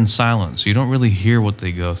suffer in silence. You don't really hear what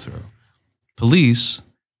they go through. Police,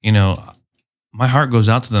 my heart goes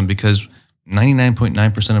out to them because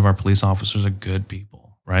 99.9% of our police officers are good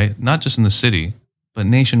people, right? Not just in the city, but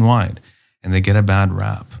nationwide. And they get a bad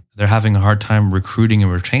rap. They're having a hard time recruiting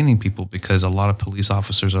and retaining people because a lot of police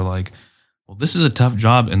officers are like, well, this is a tough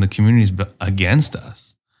job and the community's against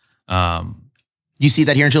us. You see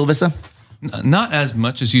that here in Chula Vista? Not as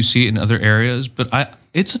much as you see it in other areas, but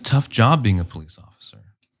it's a tough job being a police officer.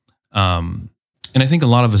 And I think a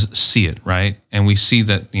lot of us see it, right? And we see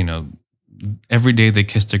that, every day they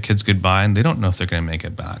kiss their kids goodbye and they don't know if they're going to make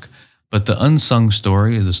it back. But the unsung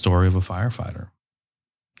story is the story of a firefighter.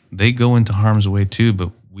 They go into harm's way too, but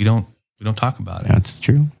we don't talk about it. That's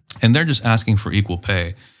true. And they're just asking for equal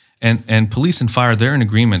pay. And police and fire, they're in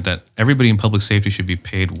agreement that everybody in public safety should be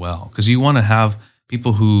paid well, because you want to have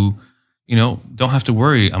people who, don't have to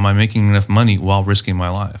worry, am I making enough money while risking my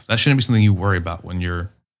life? That shouldn't be something you worry about when you're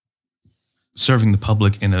serving the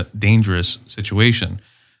public in a dangerous situation.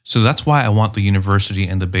 So that's why I want the university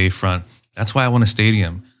and the Bayfront. That's why I want a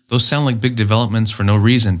stadium. Those sound like big developments for no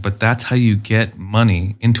reason, but that's how you get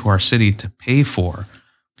money into our city to pay for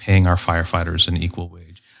paying our firefighters an equal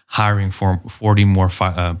wage, hiring 40 more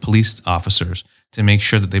police officers to make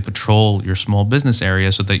sure that they patrol your small business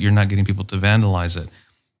area so that you're not getting people to vandalize it.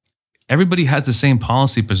 Everybody has the same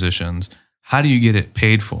policy positions. How do you get it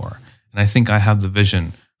paid for? And I think I have the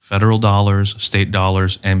vision: federal dollars, state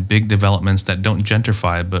dollars, and big developments that don't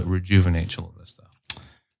gentrify but rejuvenate Chula Vista.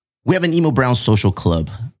 We have an Emo Brown social club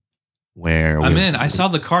where I'm in. I saw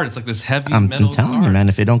the card. It's like this heavy metal I'm telling card. you, man,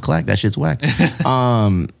 if it don't clack, that shit's whack.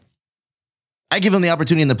 I give them the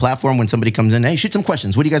opportunity in the platform when somebody comes in, hey, shoot some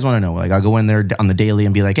questions. What do you guys want to know? Like, I'll go in there on the daily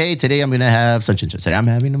and be like, hey, today I'm going to have such and such. Today I'm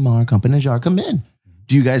having Amar Campa-Najjar come in.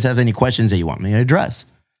 Do you guys have any questions that you want me to address?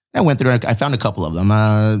 I went through, I found a couple of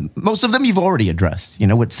them. Most of them you've already addressed. You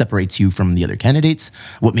know, what separates you from the other candidates?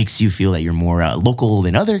 What makes you feel that you're more local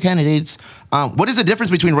than other candidates? What is the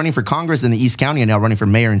difference between running for Congress in the East County and now running for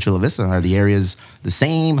mayor in Chula Vista? Are the areas the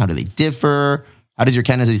same? How do they differ? How does your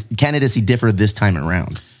candidacy differ this time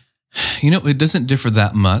around? You know, it doesn't differ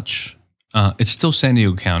that much. It's still San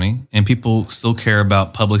Diego County, and people still care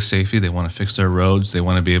about public safety. They want to fix their roads. They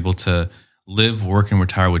want to be able to live, work, and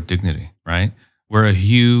retire with dignity, right? We're a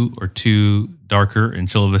hue or two darker in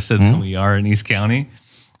Chula Vista than we are in East County.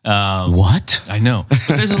 What? I know.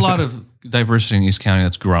 But there's a lot of diversity in East County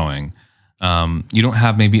that's growing. You don't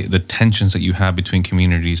have maybe the tensions that you have between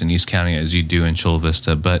communities in East County as you do in Chula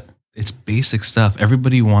Vista, but it's basic stuff.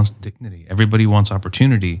 Everybody wants dignity. Everybody wants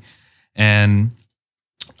opportunity. And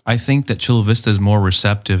I think that Chula Vista is more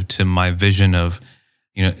receptive to my vision of,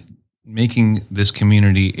 you know, making this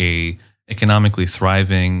community a economically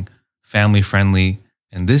thriving, family-friendly,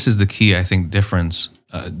 and this is the key, I think, difference,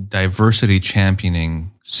 diversity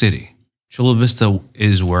championing city. Chula Vista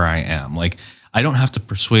is where I am. Like, I don't have to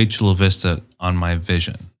persuade Chula Vista on my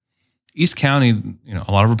vision. East County, you know,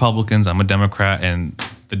 a lot of Republicans, I'm a Democrat, and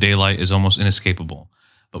the daylight is almost inescapable.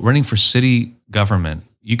 But running for city government,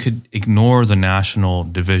 you could ignore the national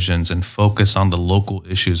divisions and focus on the local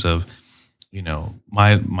issues of, you know,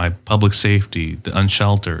 my public safety, the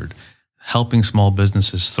unsheltered, helping small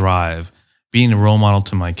businesses thrive, being a role model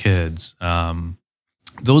to my kids.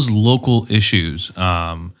 Those local issues,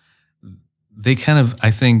 they kind of,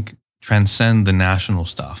 I think, transcend the national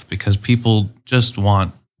stuff because people just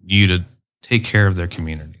want you to take care of their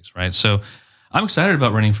communities, right? So I'm excited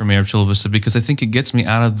about running for mayor of Chula Vista because I think it gets me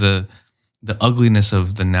out of the ugliness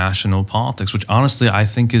of the national politics, which honestly I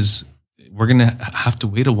think we're going to have to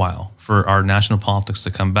wait a while for our national politics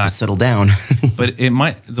to come back. To settle down. But it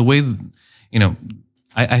might, the way, you know,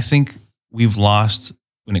 I think we've lost,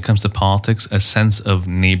 when it comes to politics, a sense of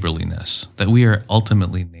neighborliness, that we are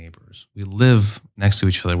ultimately neighbors. We live next to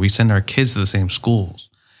each other. We send our kids to the same schools.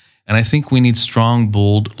 And I think we need strong,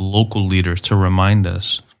 bold local leaders to remind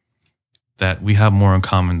us that we have more in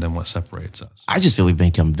common than what separates us. I just feel we've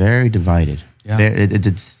become very divided. Yeah.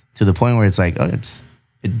 It's to the point where it's like,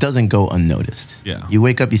 it doesn't go unnoticed. Yeah. You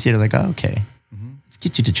wake up, you see it, like, oh, okay. Let's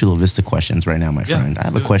get you to Chula Vista questions right now, my friend. I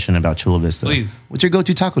have a question about Chula Vista. Please. What's your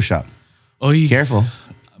go-to taco shop? Oh, yeah. Careful.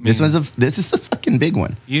 This is the fucking big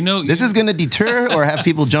one. You know, this is going to deter or have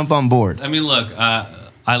people jump on board. I mean, look,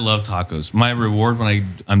 I love tacos. My reward when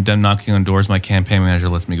I'm done knocking on doors, my campaign manager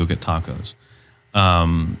lets me go get tacos.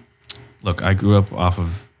 Look, I grew up off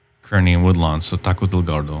of Kearney and Woodlawn, so Taco del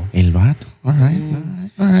Gordo. El Vato. All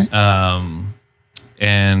right.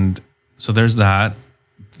 And so there's that.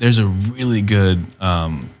 There's a really good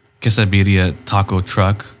quesadilla taco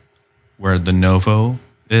truck where the Novo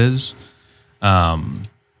is on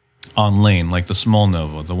Lane, like the small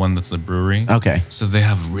Novo, the one that's the brewery. Okay. So they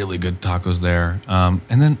have really good tacos there. And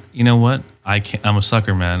then, you know what? I'm a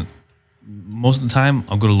sucker, man. Most of the time,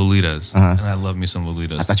 I'll go to Lolita's, and I love me some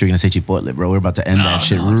Lolitas. I thought you were going to say Chipotle, bro. We're about to end that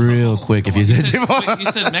shit real quick if you said Chipotle. Wait,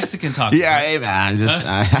 you said Mexican tacos. Yeah, hey, man.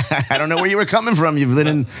 I don't know where you were coming from. You've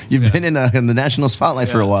been in the national spotlight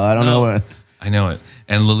for a while. I don't know what. I know it.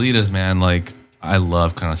 And Lolita's, man, like, I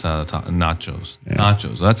love carne asada nachos. Yeah.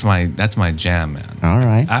 Nachos. That's my jam, man. All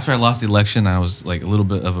right. After I lost the election, I was like a little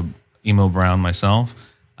bit of a emo brown myself.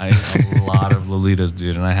 I ate a lot of Lolitas,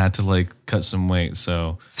 dude, and I had to like cut some weight.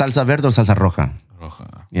 So salsa verde or salsa roja?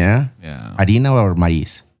 Roja. Yeah. Yeah. Harina or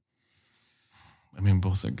maíz? I mean,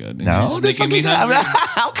 both are good. No, that's making me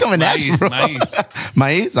I'm coming at you, bro.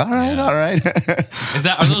 Maíz. All right, all right.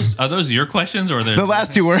 Are those your questions or the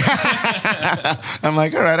last two were? I'm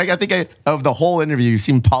like, all right. I think of the whole interview, you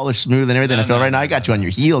seem polished, smooth, and everything. I feel right now I got you on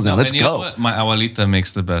your heels now. Let's go. My abuelita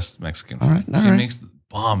makes the best Mexican food. She makes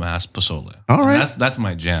bomb ass pozole. All right, that's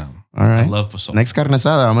my jam. All right, I love pozole. Next carne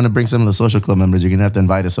asada, I'm gonna bring some of the social club members. You're gonna have to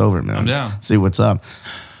invite us over, man. I'm down. See what's up.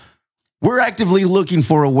 We're actively looking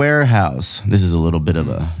for a warehouse. This is a little bit of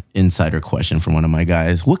a insider question from one of my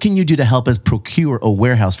guys. What can you do to help us procure a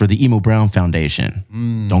warehouse for the Emo Brown Foundation?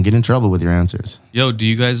 Don't get in trouble with your answers. Yo, are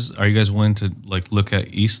you guys willing to like look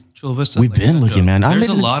at East Chula Vista? We've been looking, man. There's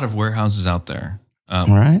a lot of warehouses out there.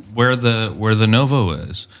 Right. Where the Novo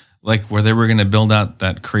is, like where they were going to build out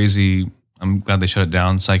that crazy. I'm glad they shut it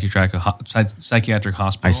down. Psychiatric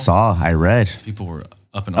hospital. I read. People were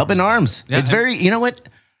up in arms. Yeah, it's very. You know what?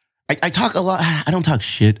 I talk a lot. I don't talk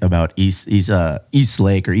shit about East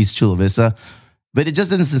Lake or East Chula Vista, but it just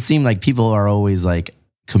doesn't seem like people are always like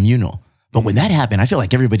communal. But when that happened, I feel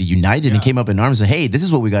like everybody united and came up in arms and said, hey, this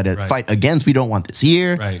is what we got to fight against. We don't want this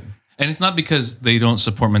here. Right. And it's not because they don't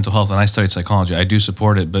support mental health. And I studied psychology. I do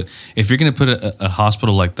support it. But if you're going to put a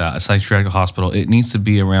hospital like that, a psychiatric hospital, it needs to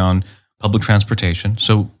be around public transportation.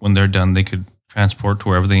 So when they're done, they could transport to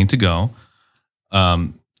wherever they need to go.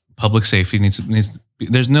 Public safety needs to be,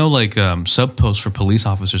 there's no like sub post for police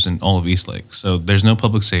officers in all of Eastlake. So there's no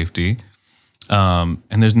public safety. And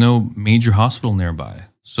there's no major hospital nearby.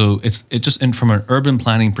 So and from an urban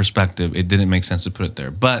planning perspective, it didn't make sense to put it there.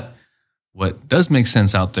 But what does make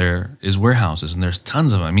sense out there is warehouses, and there's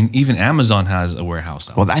tons of them. I mean, even Amazon has a warehouse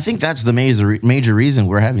out Well, I think that's the major reason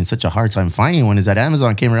we're having such a hard time finding one is that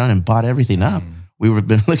Amazon came around and bought everything up. We've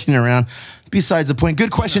been looking around. Besides the point,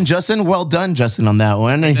 good question, Justin. Well done, Justin, on that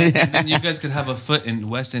one. And then you guys could have a foot in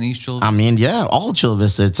West and East Chula Vista. I mean, yeah, all Chula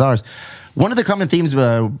Vista, it's ours. One of the common themes,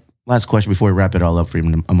 last question before we wrap it all up for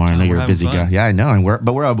you, Amar. I know you're a busy guy. Yeah, I know.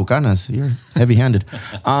 But we're Bucanas. You're heavy-handed.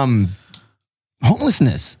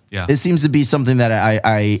 Homelessness. Yeah. It seems to be something that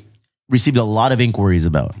I received a lot of inquiries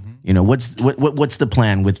about. Mm-hmm. You know, what's the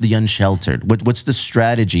plan with the unsheltered? What's the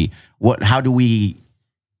strategy? How do we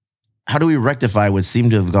rectify what seemed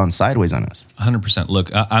to have gone sideways on us? 100%. Look,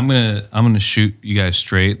 I'm gonna shoot you guys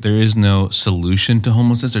straight. There is no solution to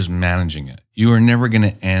homelessness. There's managing it. You are never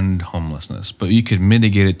gonna end homelessness, but you could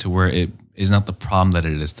mitigate it to where it is not the problem that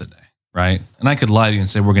it is today, right? And I could lie to you and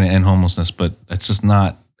say we're gonna end homelessness, but it's just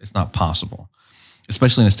not. It's not possible,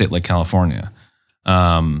 especially in a state like California.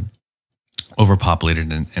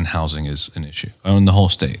 Overpopulated and housing is an issue in the whole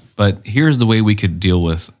state. But here's the way we could deal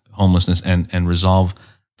with homelessness and resolve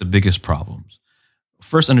the biggest problems.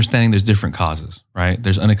 First, understanding there's different causes, right?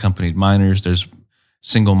 There's unaccompanied minors, there's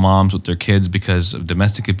single moms with their kids because of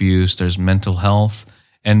domestic abuse, there's mental health.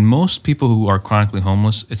 And most people who are chronically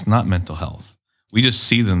homeless, it's not mental health. We just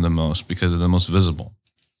see them the most because they're the most visible.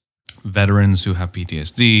 Veterans who have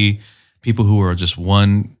PTSD, people who are just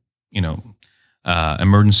one,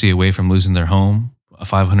 emergency away from losing their home, a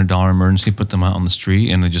 $500 emergency put them out on the street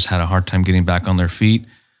and they just had a hard time getting back on their feet.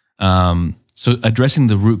 So addressing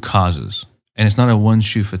the root causes, and it's not a one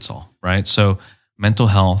shoe fits all, right? So mental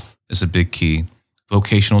health is a big key,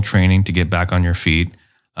 vocational training to get back on your feet,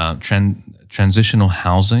 transitional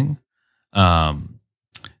housing, to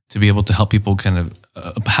be able to help people kind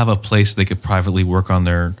of have a place they could privately work on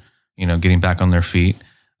their, getting back on their feet.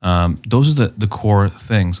 Those are the core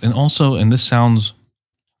things. And also, and this sounds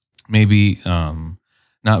maybe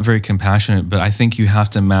not very compassionate, but I think you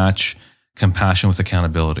have to match compassion with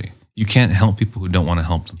accountability. You can't help people who don't want to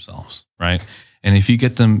help themselves, right? And if you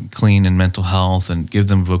get them clean in mental health and give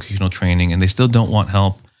them vocational training and they still don't want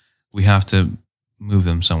help, we have to move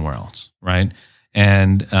them somewhere else, right?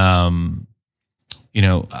 And,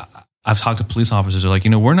 I've talked to police officers. They're like,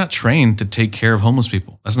 we're not trained to take care of homeless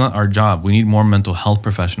people. That's not our job. We need more mental health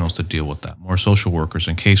professionals to deal with that, more social workers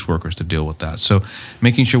and caseworkers to deal with that. So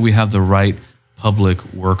making sure we have the right public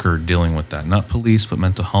worker dealing with that, not police, but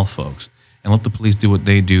mental health folks. And let the police do what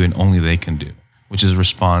they do and only they can do, which is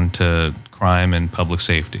respond to crime and public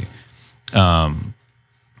safety.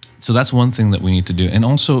 So that's one thing that we need to do. And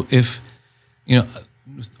also if,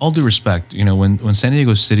 with all due respect, when San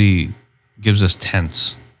Diego City gives us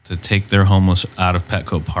tents to take their homeless out of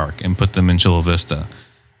Petco Park and put them in Chula Vista,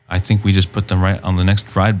 I think we just put them right on the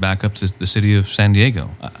next ride back up to the city of San Diego.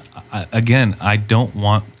 I don't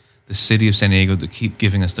want the city of San Diego to keep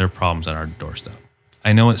giving us their problems at our doorstep.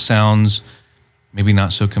 I know it sounds maybe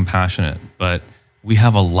not so compassionate, but we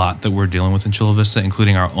have a lot that we're dealing with in Chula Vista,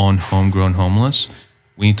 including our own homegrown homeless.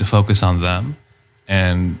 We need to focus on them,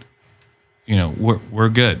 and we're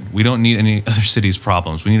good. We don't need any other city's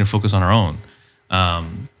problems. We need to focus on our own,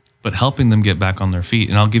 but helping them get back on their feet.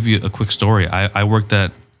 And I'll give you a quick story. I worked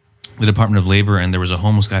at the Department of Labor, and there was a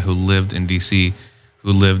homeless guy who lived in D.C.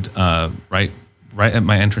 who lived right at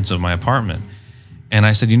my entrance of my apartment. And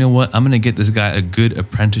I said, you know what? I'm going to get this guy a good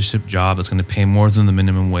apprenticeship job that's going to pay more than the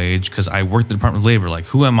minimum wage, because I work at the Department of Labor. Like,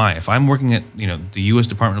 who am I? If I'm working at the U.S.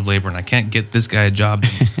 Department of Labor and I can't get this guy a job,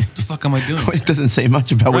 what the fuck am I doing? It doesn't say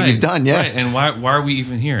much about what you've done, yeah. Right, and why are we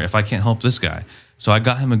even here if I can't help this guy? So I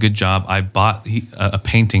got him a good job. I bought a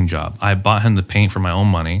painting job. I bought him the paint for my own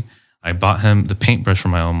money. I bought him the paintbrush for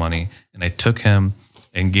my own money, and I took him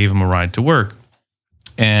and gave him a ride to work.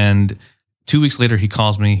 And 2 weeks later, he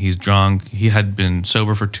calls me. He's drunk. He had been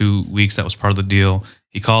sober for 2 weeks. That was part of the deal.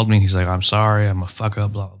 He called me. He's like, I'm sorry. I'm a fuck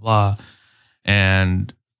up, blah, blah, blah.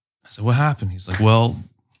 And I said, what happened? He's like, well,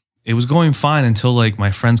 it was going fine until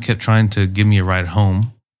my friends kept trying to give me a ride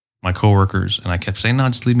home, my coworkers. And I kept saying, no,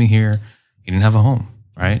 just leave me here. He didn't have a home,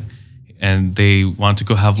 right? And they wanted to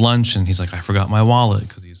go have lunch. And he's like, I forgot my wallet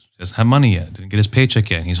because he doesn't have money yet. Didn't get his paycheck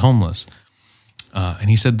yet. And he's homeless. And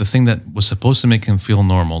he said the thing that was supposed to make him feel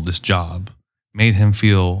normal, this job, made him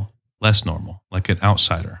feel less normal, like an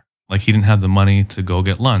outsider. Like he didn't have the money to go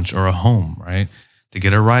get lunch or a home, right? To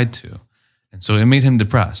get a ride to. And so it made him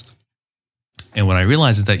depressed. And what I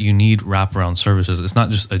realized is that you need wraparound services. It's not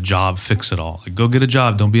just a job fix it all. Like, go get a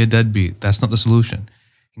job. Don't be a deadbeat. That's not the solution.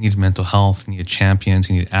 You need mental health. You need champions.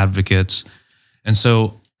 You need advocates. And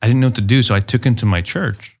so I didn't know what to do. So I took him to my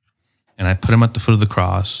church and I put him at the foot of the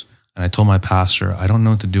cross. And I told my pastor, I don't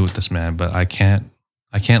know what to do with this man, but I can't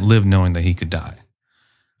live knowing that he could die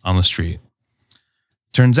on the street.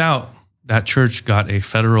 Turns out that church got a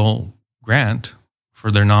federal grant for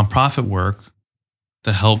their nonprofit work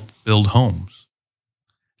to help build homes.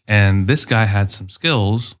 And this guy had some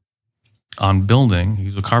skills on building. He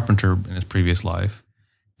was a carpenter in his previous life.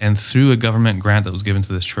 And through a government grant that was given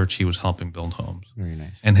to this church, he was helping build homes. Very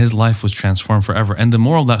nice. And his life was transformed forever. And the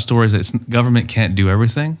moral of that story is that government can't do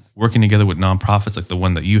everything. Working together with nonprofits like the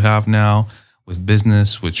one that you have now, with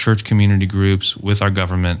business, with church community groups, with our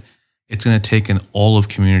government, it's going to take an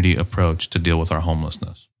all-of-community approach to deal with our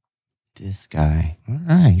homelessness. This guy. All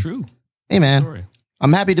right. True. Hey, man. Story.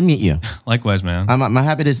 I'm happy to meet you. Likewise, man. I'm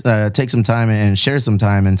happy to take some time and share some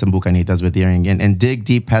time and some bucanitas with you and dig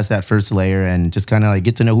deep past that first layer and just kind of like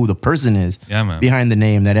get to know who the person is behind the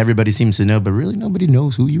name that everybody seems to know, but really nobody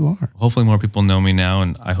knows who you are. Hopefully more people know me now,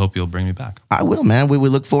 and I hope you'll bring me back. I will, man. We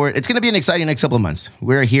look forward. It's going to be an exciting next couple of months.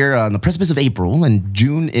 We're here on the precipice of April, and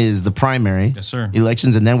June is the primary Yes, sir.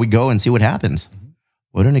 elections, and then we go and see what happens. Mm-hmm.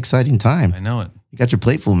 What an exciting time. I know it. You got your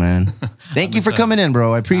plate full, man. Thank you for coming in,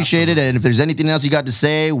 bro. I appreciate it. And if there's anything else you got to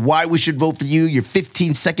say, why we should vote for you, your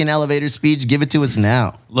 15-second elevator speech, give it to us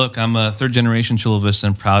now. Look, I'm a third-generation Chula Vista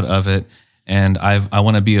and proud of it. And I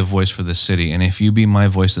want to be a voice for this city. And if you be my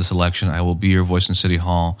voice this election, I will be your voice in City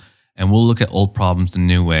Hall. And we'll look at old problems the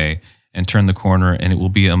new way and turn the corner. And it will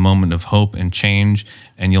be a moment of hope and change.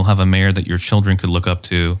 And you'll have a mayor that your children could look up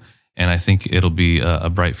to. And I think it'll be a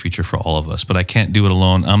bright future for all of us. But I can't do it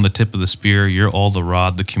alone. I'm the tip of the spear. You're all the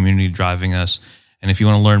rod, the community driving us. And if you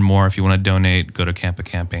want to learn more, if you want to donate, go to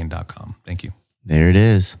campacampaign.com. Thank you. There it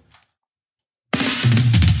is.